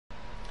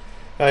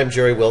Hi, I'm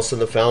Jerry Wilson,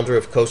 the founder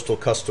of Coastal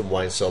Custom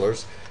Wine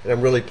Cellars, and I'm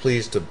really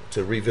pleased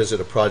to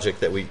revisit a project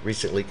that we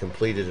recently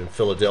completed in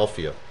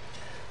Philadelphia.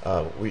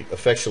 We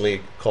affectionately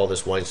call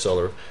this wine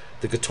cellar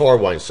the Guitar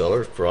Wine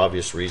Cellar for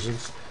obvious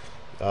reasons.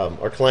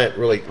 Our client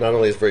really not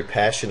only is very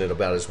passionate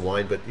about his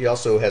wine, but he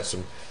also had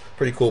some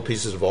pretty cool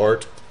pieces of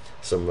art,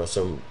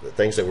 some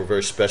things that were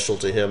very special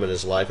to him in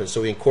his life, and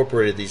so he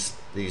incorporated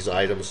these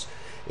items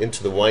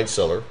into the wine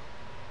cellar.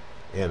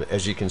 And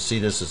as you can see,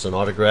 this is an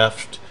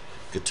autographed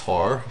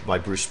guitar by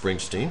Bruce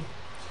Springsteen,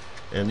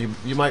 and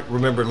you might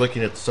remember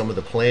looking at some of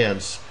the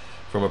plans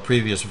from a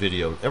previous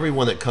video.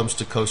 Everyone that comes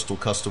to Coastal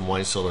Custom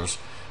Wine Cellars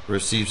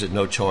receives at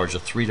no charge a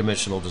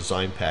three-dimensional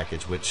design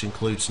package, which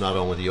includes not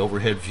only the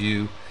overhead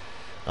view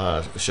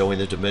showing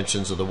the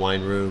dimensions of the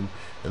wine room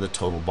and the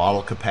total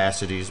bottle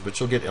capacities, but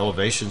you'll get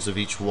elevations of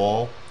each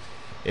wall,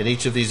 and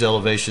each of these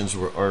elevations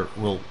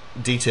will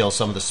detail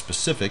some of the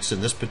specifics. In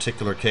this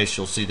particular case,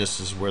 you'll see this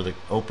is where the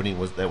opening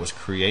was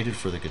created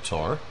for the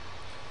guitar.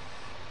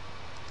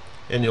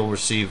 And you'll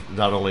receive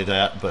not only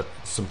that, but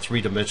some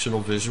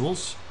three-dimensional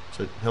visuals,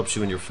 so it helps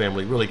you and your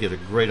family really get a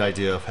great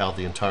idea of how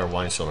the entire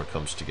wine cellar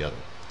comes together.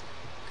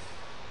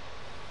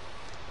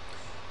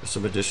 There's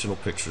some additional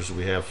pictures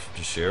we have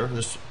to share.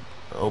 This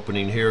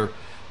opening here,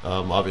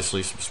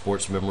 obviously some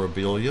sports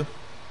memorabilia.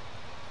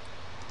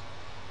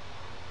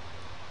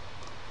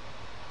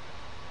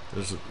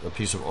 There's a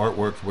piece of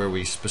artwork where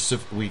we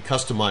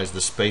customize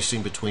the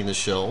spacing between the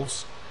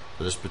shelves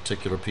for this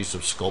particular piece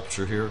of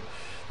sculpture here.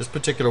 This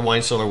particular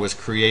wine cellar was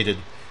created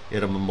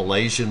in a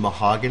Malaysian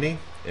mahogany,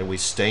 and we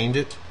stained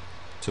it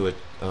to a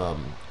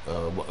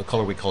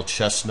color we call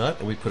chestnut,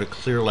 and we put a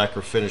clear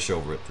lacquer finish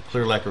over it. The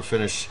clear lacquer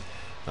finish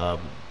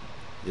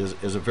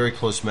is a very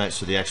close match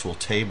to the actual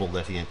table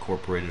that he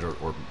incorporated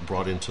or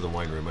brought into the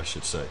wine room, I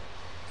should say.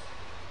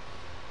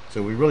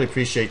 So we really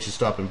appreciate you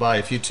stopping by.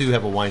 If you too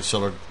have a wine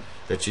cellar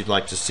that you'd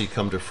like to see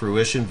come to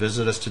fruition,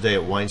 visit us today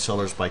at Wine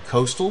Cellars by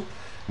Coastal.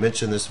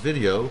 Mention this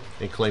video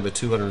and claim a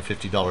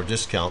 $250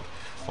 discount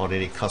on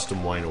any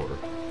custom wine order.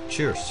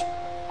 Cheers.